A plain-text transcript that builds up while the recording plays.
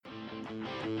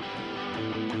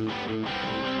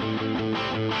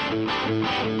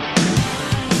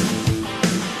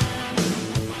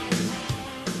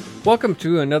Welcome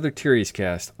to another Tirias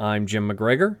Cast. I'm Jim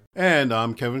McGregor. And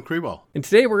I'm Kevin Krewell. And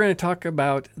today we're going to talk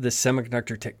about the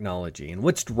semiconductor technology and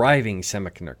what's driving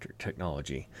semiconductor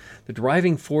technology. The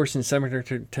driving force in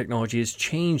semiconductor technology has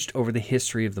changed over the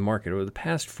history of the market. Over the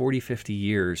past 40, 50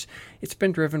 years, it's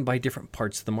been driven by different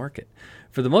parts of the market.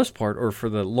 For the most part, or for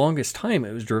the longest time,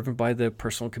 it was driven by the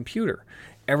personal computer.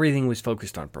 Everything was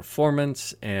focused on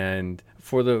performance and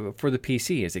for the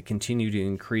PC as it continued to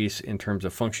increase in terms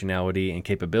of functionality and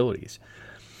capabilities.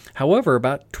 However,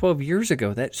 about 12 years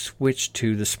ago, that switched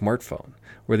to the smartphone,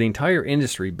 where the entire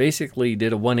industry basically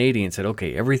did a 180 and said,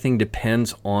 okay, everything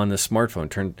depends on the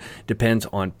smartphone, depends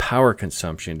on power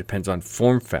consumption, depends on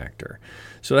form factor.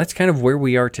 So that's kind of where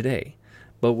we are today.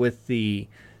 But with the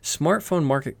smartphone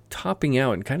market topping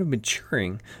out and kind of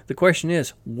maturing, the question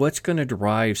is, what's going to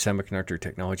drive semiconductor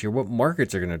technology, or what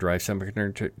markets are going to drive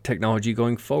semiconductor technology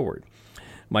going forward?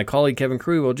 My colleague Kevin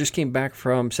Krewell just came back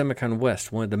from Semicon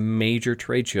West, one of the major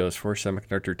trade shows for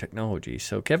semiconductor technology.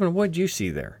 So, Kevin, what did you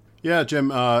see there? Yeah, Jim,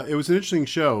 it was an interesting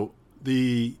show.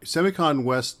 The Semicon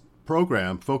West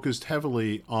program focused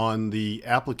heavily on the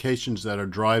applications that are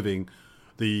driving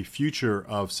the future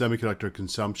of semiconductor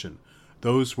consumption.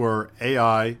 Those were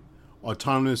AI,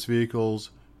 autonomous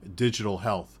vehicles, digital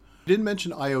health. I didn't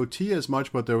mention IoT as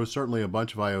much, but there was certainly a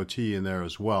bunch of IoT in there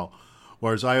as well.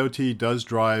 Whereas IoT does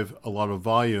drive a lot of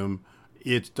volume,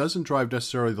 it doesn't drive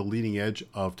necessarily the leading edge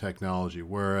of technology,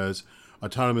 whereas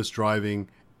autonomous driving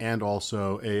and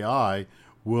also AI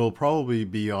will probably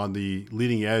be on the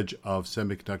leading edge of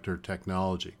semiconductor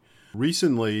technology.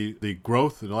 Recently, the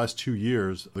growth in the last 2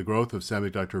 years, the growth of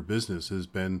semiconductor business has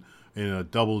been in a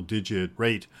double-digit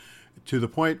rate, to the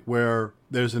point where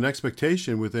there's an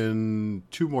expectation within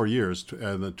 2 more years,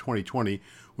 in 2020,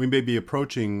 we may be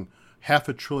approaching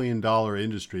 $500 billion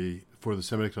industry for the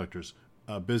semiconductors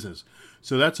business.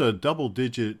 So that's a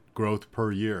double-digit growth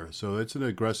per year. So it's an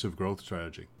aggressive growth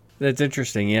strategy. That's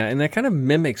interesting, yeah. And that kind of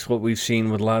mimics what we've seen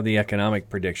with a lot of the economic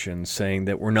predictions, saying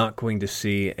that we're not going to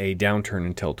see a downturn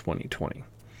until 2020.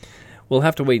 We'll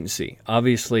have to wait and see.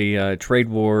 Obviously, trade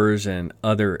wars and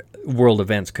other world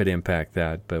events could impact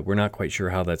that, but we're not quite sure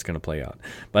how that's going to play out.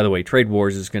 By the way, trade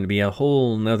wars is going to be a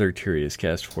whole nother Tirias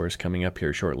Cast for us coming up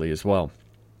here shortly as well.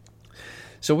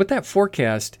 So with that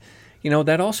forecast,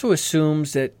 that also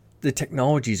assumes that the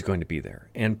technology is going to be there.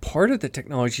 And part of the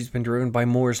technology has been driven by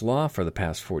Moore's Law for the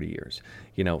past 40 years.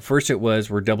 First it was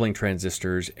we're doubling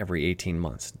transistors every 18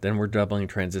 months. Then we're doubling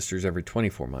transistors every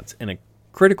 24 months. And a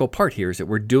critical part here is that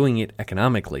we're doing it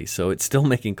economically, so it's still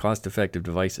making cost-effective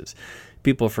devices.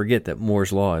 People forget that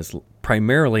Moore's Law is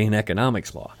primarily an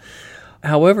economics law.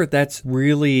 However, that's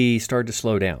really started to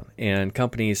slow down, and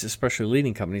companies, especially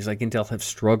leading companies like Intel, have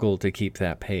struggled to keep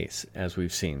that pace, as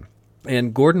we've seen.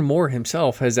 And Gordon Moore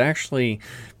himself has actually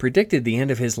predicted the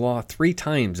end of his law 3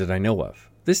 times that I know of.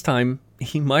 This time,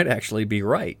 he might actually be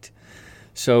right.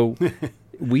 So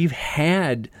we've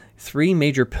had 3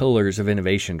 major pillars of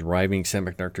innovation driving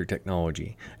semiconductor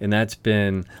technology, and that's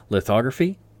been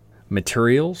lithography,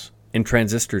 materials, and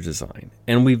transistor design.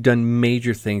 And we've done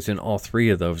major things in all 3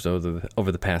 of those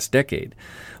over the past decade.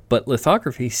 But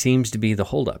lithography seems to be the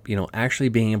holdup, actually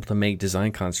being able to make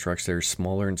design constructs that are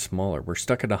smaller and smaller. We're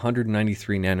stuck at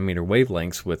 193 nanometer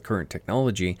wavelengths with current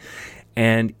technology,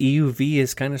 and EUV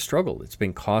has kind of struggled. It's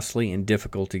been costly and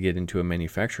difficult to get into a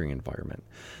manufacturing environment.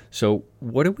 So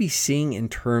what are we seeing in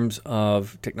terms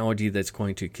of technology that's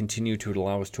going to continue to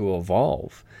allow us to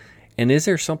evolve? And is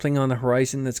there something on the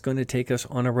horizon that's going to take us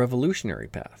on a revolutionary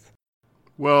path?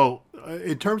 Well,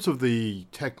 in terms of the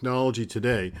technology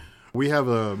today, we have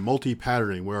a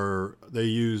multi-patterning where they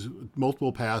use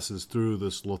multiple passes through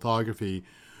this lithography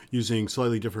using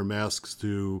slightly different masks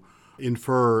to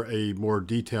infer a more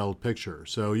detailed picture.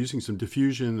 So using some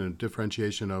diffusion and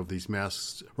differentiation of these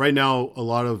masks. Right now, a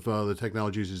lot of the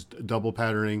technology uses double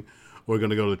patterning. We're going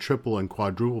to go to triple and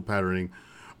quadruple patterning,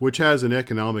 which has an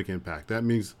economic impact. That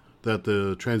means that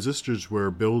the transistors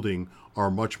we're building are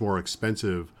much more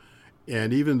expensive.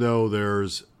 And even though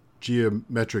there's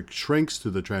geometric shrinks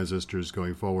to the transistors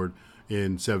going forward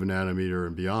in 7 nanometer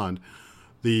and beyond,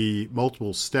 the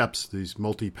multiple steps, these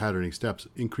multi-patterning steps,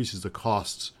 increases the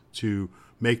costs to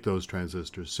make those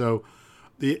transistors. So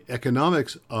the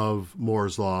economics of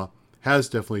Moore's Law has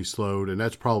definitely slowed, and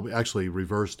that's probably actually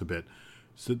reversed a bit.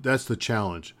 So that's the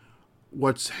challenge.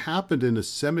 What's happened in the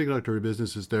semiconductor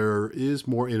business is there is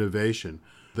more innovation.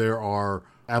 There are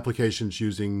applications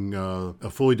using a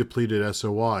fully depleted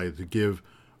SOI to give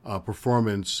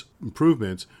performance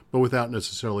improvements, but without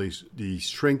necessarily the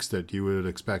shrinks that you would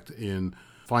expect in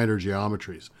finer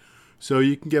geometries. So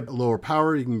you can get lower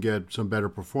power, you can get some better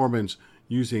performance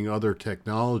using other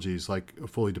technologies like a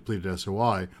fully depleted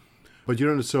SOI, but you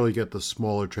don't necessarily get the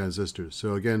smaller transistors.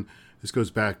 So again, this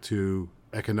goes back to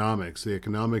economics. The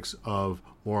economics of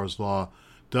Moore's law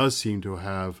does seem to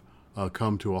have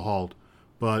come to a halt,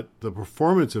 but the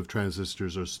performance of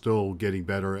transistors are still getting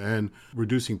better, and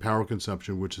reducing power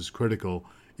consumption, which is critical,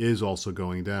 is also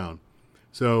going down.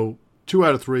 So 2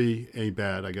 out of 3 ain't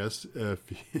bad, I guess, if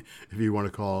you want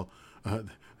to call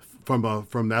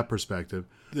from that perspective.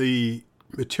 The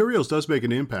materials does make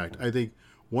an impact. I think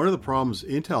one of the problems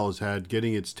Intel has had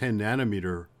getting its 10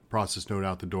 nanometer process node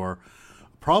out the door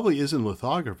probably isn't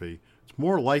lithography. It's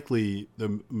more likely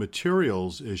the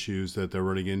materials issues that they're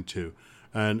running into.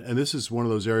 And this is one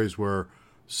of those areas where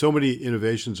so many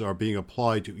innovations are being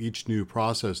applied to each new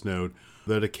process node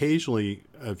that occasionally,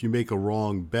 if you make a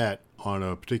wrong bet on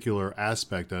a particular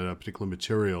aspect, on a particular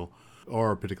material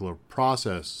or a particular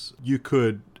process, you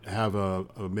could have a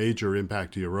major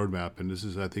impact to your roadmap. And this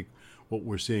is, I think, what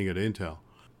we're seeing at Intel.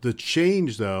 The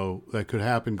change, though, that could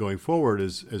happen going forward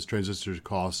as transistor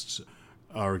costs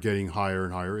are getting higher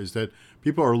and higher is that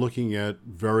people are looking at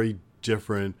very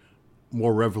different,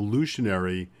 more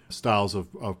revolutionary styles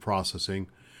of processing.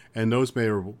 And those may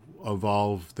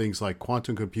evolve things like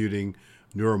quantum computing,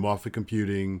 neuromorphic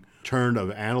computing, turn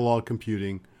of analog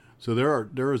computing. So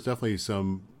there is definitely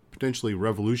some potentially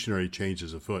revolutionary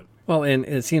changes afoot. Well, and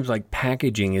it seems like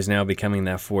packaging is now becoming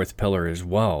that fourth pillar as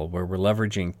well, where we're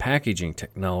leveraging packaging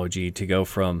technology to go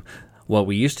from what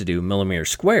we used to do, millimeters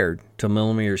squared, to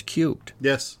millimeters cubed.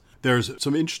 Yes. There's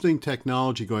some interesting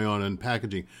technology going on in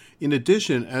packaging. In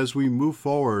addition, as we move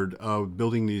forward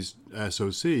building these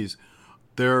SoCs,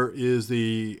 there is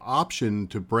the option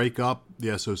to break up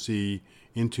the SoC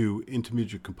into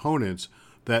intermediate components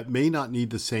that may not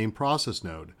need the same process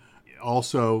node.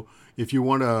 Also, if you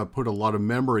want to put a lot of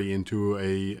memory into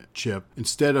a chip,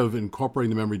 instead of incorporating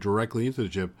the memory directly into the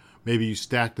chip, maybe you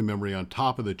stack the memory on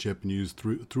top of the chip and use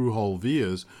through-hole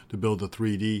vias to build a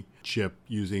 3D chip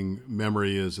using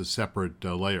memory as a separate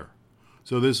layer.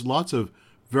 So there's lots of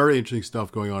very interesting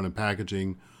stuff going on in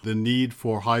packaging. The need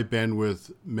for high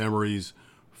bandwidth memories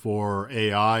for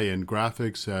AI and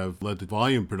graphics have led to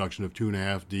volume production of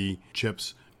 2.5D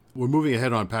chips. We're moving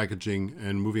ahead on packaging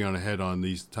and moving on ahead on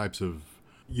these types of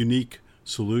unique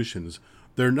solutions.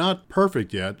 They're not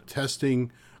perfect yet.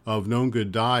 Testing of known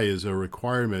good die is a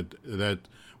requirement that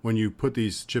when you put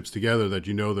these chips together that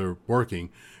you know they're working.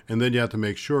 And then you have to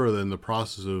make sure that in the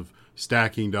process of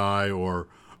stacking die or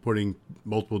putting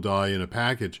multiple die in a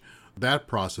package, that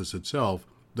process itself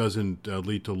doesn't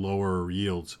lead to lower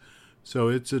yields. So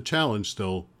it's a challenge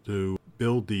still to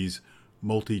build these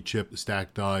multi-chip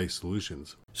stacked die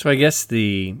solutions. So I guess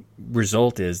the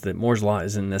result is that Moore's law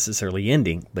isn't necessarily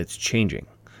ending, but it's changing.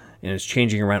 And it's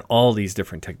changing around all these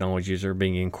different technologies that are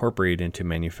being incorporated into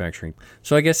manufacturing.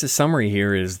 So I guess the summary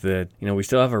here is that, we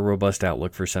still have a robust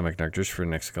outlook for semiconductors for the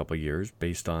next couple of years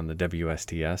based on the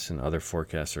WSTS and other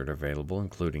forecasts that are available,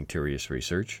 including Tirias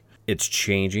Research. It's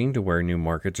changing to where new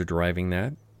markets are driving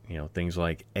that. Things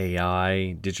like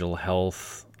AI, digital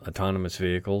health, autonomous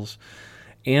vehicles.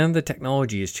 And the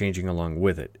technology is changing along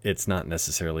with it. It's not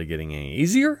necessarily getting any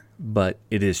easier, but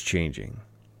it is changing.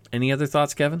 Any other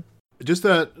thoughts, Kevin? Just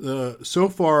that so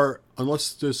far,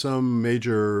 unless there's some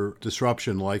major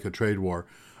disruption like a trade war,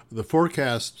 the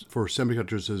forecast for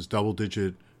semiconductors is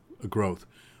double-digit growth.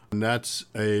 And that's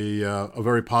a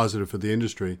very positive for the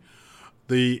industry.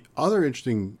 The other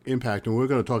interesting impact, and we're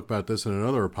going to talk about this in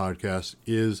another podcast,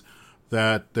 is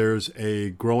that there's a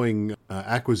growing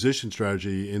acquisition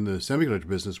strategy in the semiconductor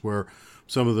business where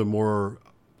some of the more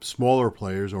smaller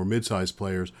players or mid-sized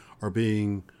players are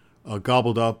being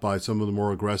gobbled up by some of the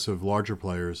more aggressive, larger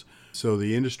players. So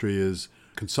the industry is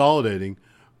consolidating.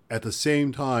 At the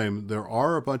same time, there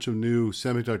are a bunch of new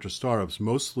semiconductor startups,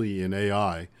 mostly in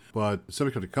AI, but the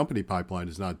semiconductor company pipeline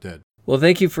is not dead. Well,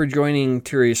 thank you for joining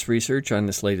Tirias Research on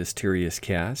this latest Tirias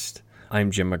Cast.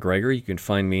 I'm Jim McGregor. You can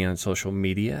find me on social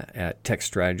media at Tech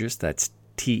Strategist. That's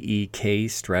TEK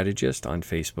Strategist on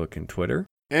Facebook and Twitter.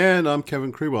 And I'm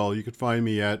Kevin Krewell. You can find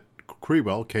me at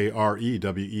Krewell,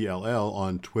 Krewell,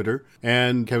 on Twitter,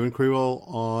 and Kevin Krewell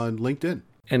on LinkedIn.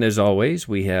 And as always,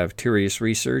 we have Tirias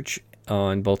Research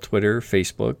on both Twitter,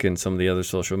 Facebook, and some of the other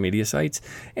social media sites.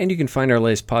 And you can find our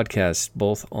latest podcasts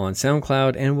both on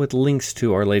SoundCloud and with links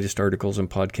to our latest articles and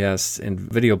podcasts and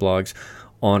video blogs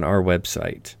on our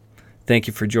website. Thank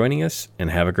you for joining us, and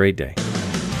have a great day.